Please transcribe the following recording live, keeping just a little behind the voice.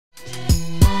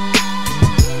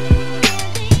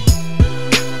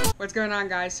What's going on,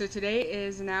 guys? So today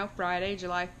is now Friday,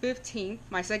 July 15th.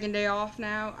 My second day off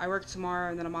now. I work tomorrow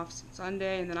and then I'm off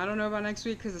Sunday, and then I don't know about next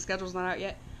week because the schedule's not out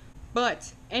yet. But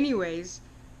anyways,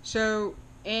 so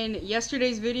in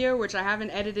yesterday's video, which I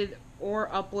haven't edited or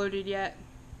uploaded yet,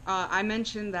 I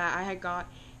mentioned that I had got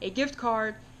a gift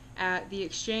card at the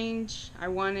exchange. I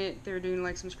won it. They were doing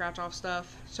like some scratch off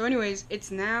stuff. So anyways, it's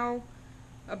now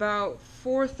about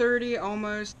 4:30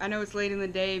 almost. I know it's late in the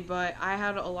day, but I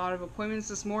had a lot of appointments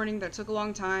this morning that took a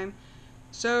long time.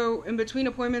 So in between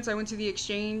appointments, I went to the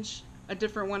exchange, a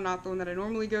different one, not the one that I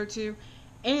normally go to,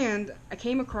 and I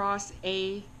came across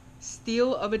a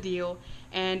steal of a deal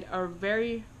and a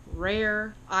very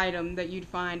rare item that you'd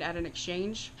find at an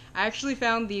exchange. I actually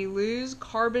found the Lews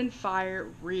carbon fire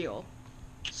reel.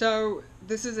 So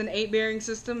this is an 8-bearing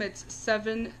system. It's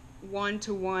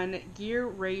 7:1 gear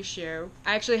ratio.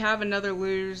 I actually have another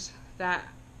Lews that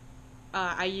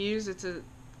I use. It's a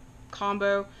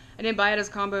combo. I didn't buy it as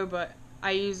a combo, but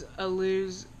I use a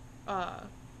Lews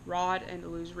rod and a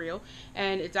Lews reel,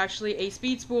 and it's actually a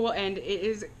speed spool, and it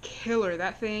is killer.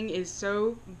 That thing is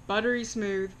so buttery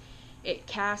smooth. It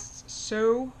casts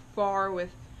so far with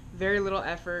very little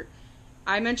effort.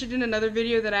 I mentioned in another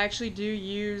video that I actually do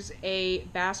use a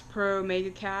Bass Pro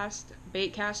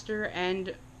Baitcaster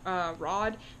and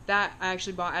rod that I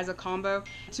actually bought as a combo.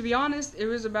 To be honest, it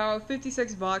was about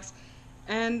 56 bucks,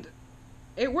 and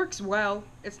it works well.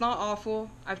 It's not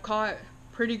awful. I've caught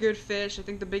pretty good fish. I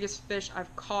think the biggest fish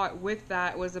I've caught with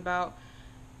that was about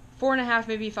 4.5,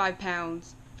 maybe 5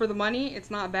 pounds. For the money,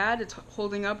 it's not bad. It's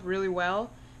holding up really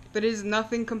well, but it is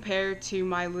nothing compared to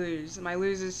my Lews. My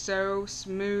Lews is so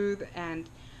smooth, and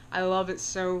I love it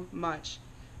so much.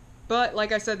 But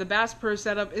like I said, the Bass Pro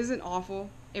setup isn't awful.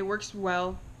 It works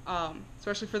well,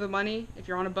 especially for the money. If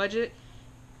you're on a budget,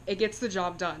 it gets the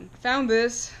job done. I found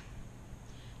this,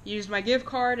 used my gift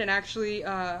card, and actually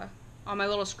on my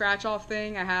little scratch off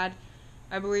thing, I had,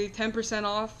 I believe, 10%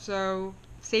 off, so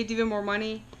saved even more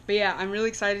money. But yeah, I'm really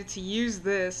excited to use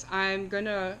this. I'm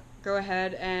gonna go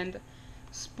ahead and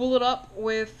spool it up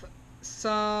with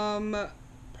some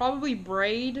probably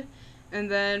braid, and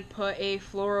then put a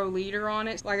fluoro leader on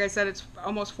it. Like I said, it's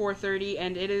almost 4:30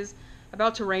 and it is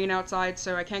about to rain outside,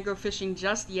 so I can't go fishing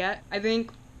just yet. I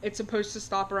think it's supposed to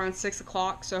stop around 6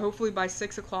 o'clock, so hopefully by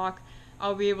 6 o'clock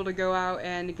I'll be able to go out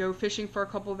and go fishing for a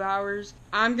couple of hours.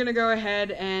 I'm gonna go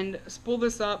ahead and spool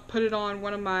this up, put it on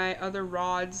one of my other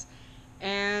rods,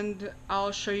 and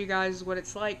I'll show you guys what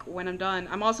it's like when I'm done.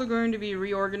 I'm also going to be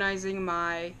reorganizing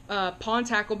my pond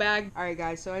tackle bag. Alright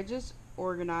guys, so I just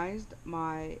organized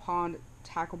my pond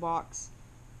tackle box,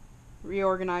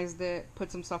 reorganized it,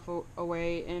 put some stuff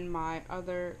away in my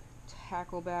other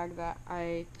tackle bag that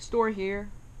I store here,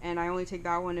 and I only take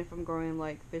that one if I'm going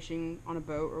like fishing on a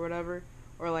boat or whatever,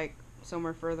 or like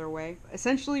somewhere further away.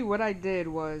 Essentially what I did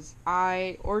was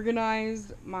I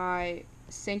organized my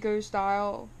Senko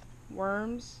style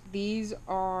worms. These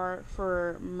are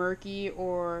for murky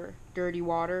or dirty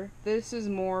water. This is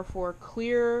more for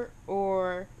clear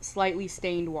or slightly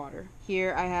stained water.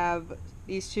 Here I have,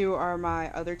 these two are my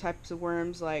other types of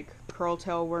worms, like curl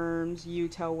tail worms,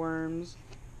 U-tail worms,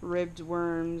 ribbed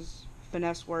worms,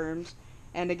 finesse worms.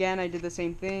 And again, I did the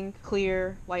same thing: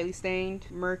 clear, lightly stained,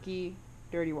 murky,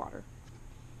 dirty water.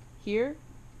 Here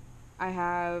I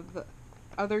have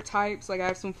other types, like I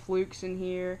have some flukes in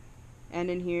here. And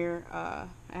in here, I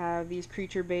have these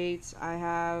creature baits, I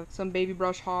have some baby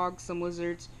brush hogs, some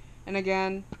lizards, and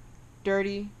again,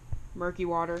 dirty, murky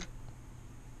water,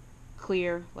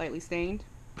 clear, lightly stained.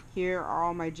 Here are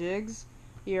all my jigs.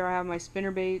 Here I have my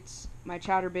spinner baits, my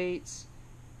chatter baits,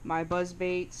 my buzz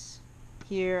baits.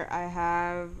 Here I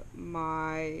have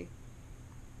my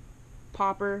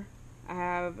popper. I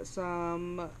have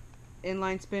some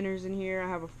inline spinners in here. I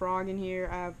have a frog in here.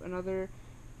 I have another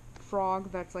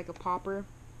frog that's like a popper.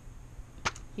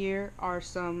 Here are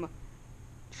some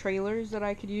trailers that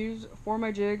I could use for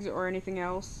my jigs or anything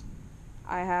else.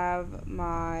 I have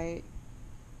my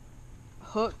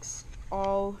hooks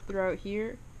all throughout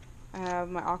here. I have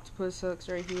my octopus hooks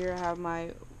right here. I have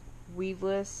my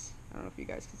weedless, I don't know if you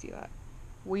guys can see that,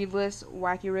 weedless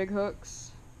wacky rig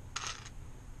hooks.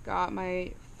 Got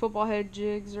my football head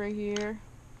jigs right here.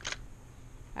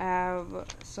 I have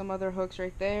some other hooks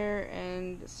right there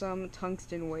and some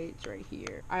tungsten weights right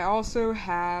here. I also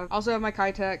have my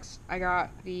Kitex. I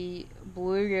got the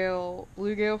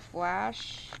bluegill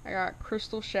flash. I got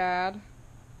crystal shad,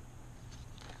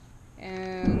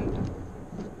 and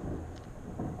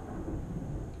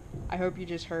I hope you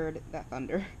just heard that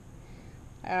thunder.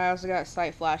 And I also got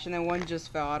sight flash, and then one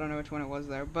just fell. I don't know which one it was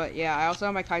there, but yeah, I also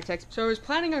have my Kitex. So I was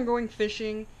planning on going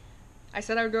fishing. I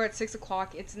said I would go at 6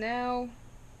 o'clock. It's now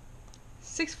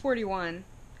 6:41,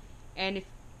 and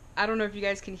I don't know if you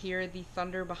guys can hear the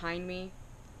thunder behind me,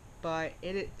 but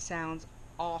it sounds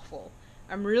awful.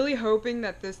 I'm really hoping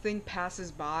that this thing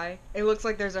passes by. It looks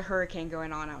like there's a hurricane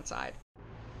going on outside.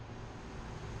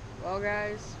 Well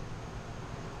guys,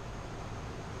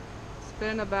 it's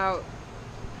been about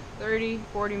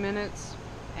 30-40 minutes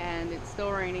and it's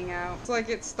still raining out. It's like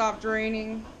it stopped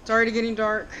raining. It's already getting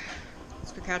dark.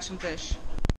 Let's go catch some fish.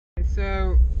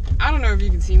 So I don't know if you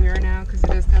can see me right now because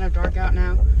it is kind of dark out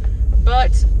now,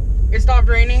 but it stopped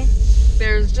raining.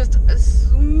 There's just a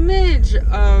smidge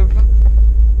of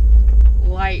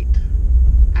light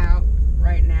out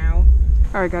right now.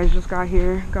 Alright guys, just got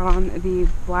here. Got on the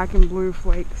black and blue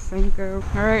flake Senko.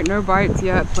 Alright, no bites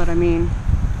yet, but I mean,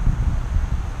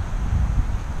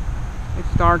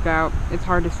 it's dark out. It's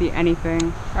hard to see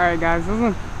anything. Alright guys,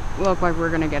 doesn't look like we're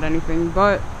gonna get anything,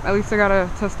 but at least I gotta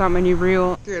test out my new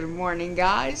reel. Good morning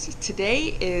guys.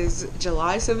 Today is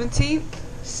July 17th,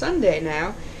 Sunday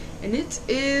now, and it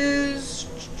is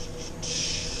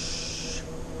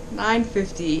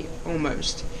 9:50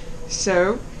 almost.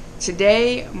 So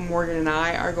today, Morgan and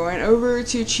I are going over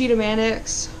to Cheatham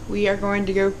Annex. We are going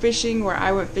to go fishing where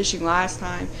I went fishing last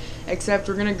time, except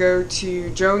we're going to go to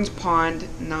Jones Pond,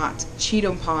 not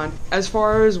Cheatham Pond. As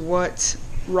far as what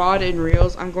rod and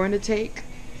reels I'm going to take,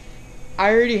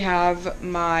 I already have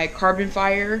my carbon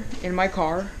fire in my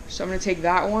car, so I'm going to take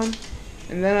that one.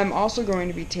 And then I'm also going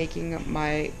to be taking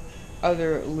my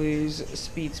other Lews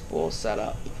speed spool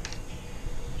setup.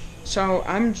 So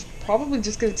I'm probably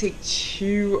just going to take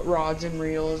 2 rods and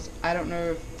reels. I don't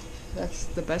know if that's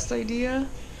the best idea.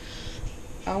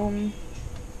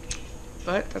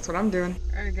 But that's what I'm doing.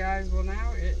 Alright guys, well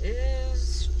now it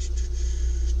is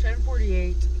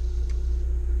 10:48.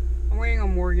 I'm waiting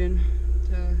on Morgan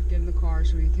to get in the car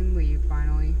so we can leave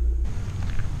finally.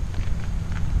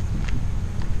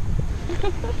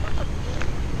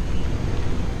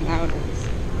 Now it is.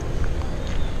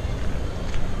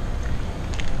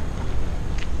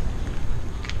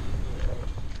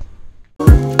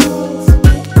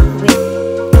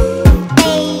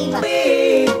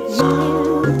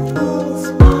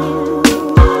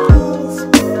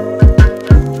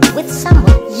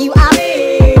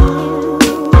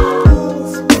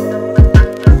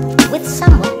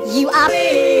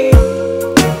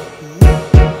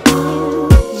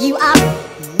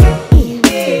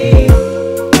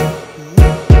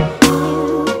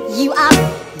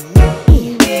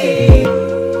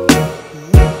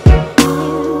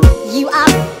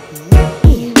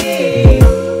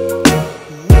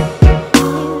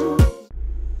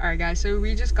 Alright guys, so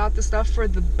we just got the stuff for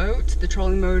the boat, the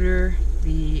trolling motor,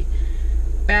 the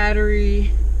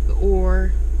battery, the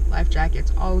oar, life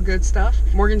jackets, all the good stuff.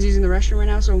 Morgan's using the restroom right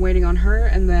now, so I'm waiting on her,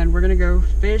 and then we're gonna go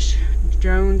fish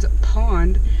Jones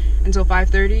Pond until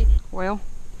 5:30. Well,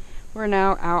 we're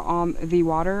now out on the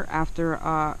water after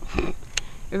a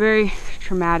very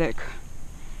traumatic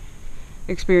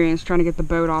experience trying to get the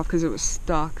boat off because it was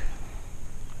stuck.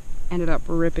 Ended up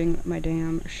ripping my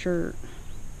damn shirt.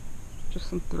 Just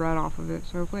some thread off of it,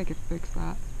 so hopefully I could fix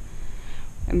that.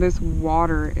 And this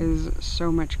water is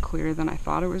so much clearer than I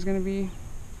thought it was going to be.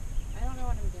 I don't know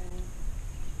what I'm doing.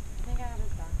 I think I have it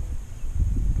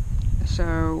backwards.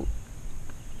 So,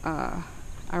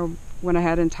 I went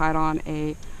ahead and tied on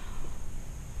a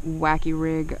wacky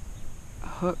rig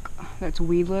hook that's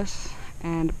weedless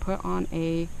and put on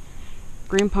a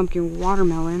green pumpkin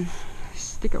watermelon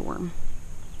sticker worm.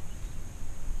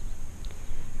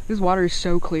 This water is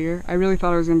so clear. I really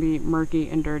thought it was going to be murky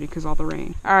and dirty because all the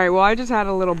rain. Alright, well I just had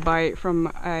a little bite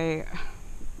from a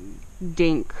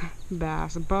dink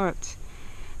bass, but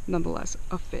nonetheless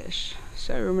a fish.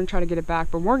 So I'm going to try to get it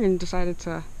back, but Morgan decided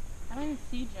to... I don't even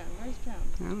see Joan. Where's Joan?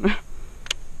 I don't know.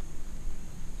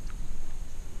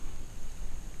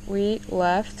 We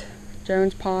left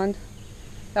Jones Pond.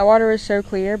 That water is so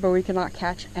clear, but we could not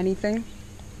catch anything.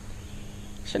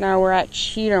 So now we're at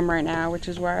Cheatham right now, which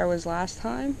is where I was last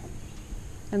time.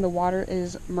 And the water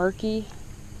is murky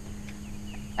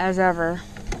as ever.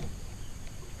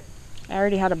 I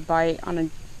already had a bite on a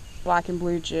black and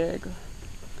blue jig,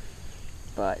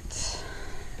 but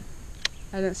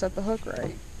I didn't set the hook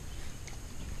right.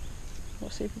 We'll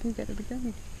see if we can get it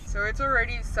again. So it's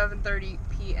already 7:30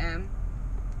 p.m.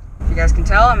 If you guys can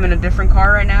tell, I'm in a different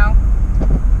car right now.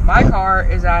 My car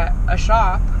is at a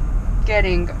shop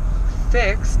getting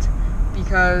fixed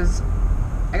because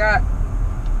I got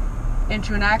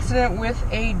into an accident with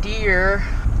a deer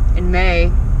in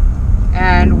May,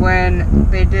 and when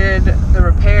they did the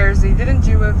repairs, they didn't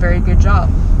do a very good job.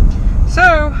 So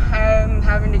I'm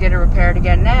having to get it repaired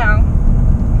again now,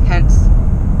 hence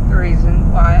the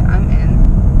reason why I'm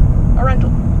in a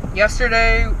rental.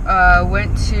 Yesterday,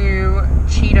 went to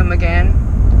Cheatham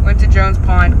again. Went to Jones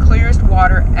Pond. Clearest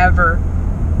water ever.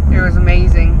 It was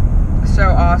amazing. So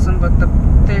awesome, but the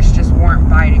fish just weren't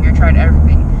biting. I tried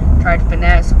everything. Tried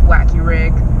finesse, wacky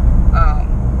rig,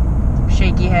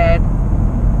 shaky head,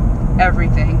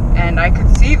 everything. And I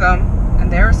could see them,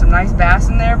 and there were some nice bass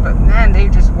in there, but man, they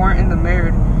just weren't in the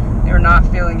mood. They were not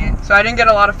feeling it. So I didn't get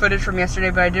a lot of footage from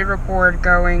yesterday, but I did record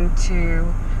going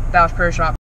to Bass Pro Shop.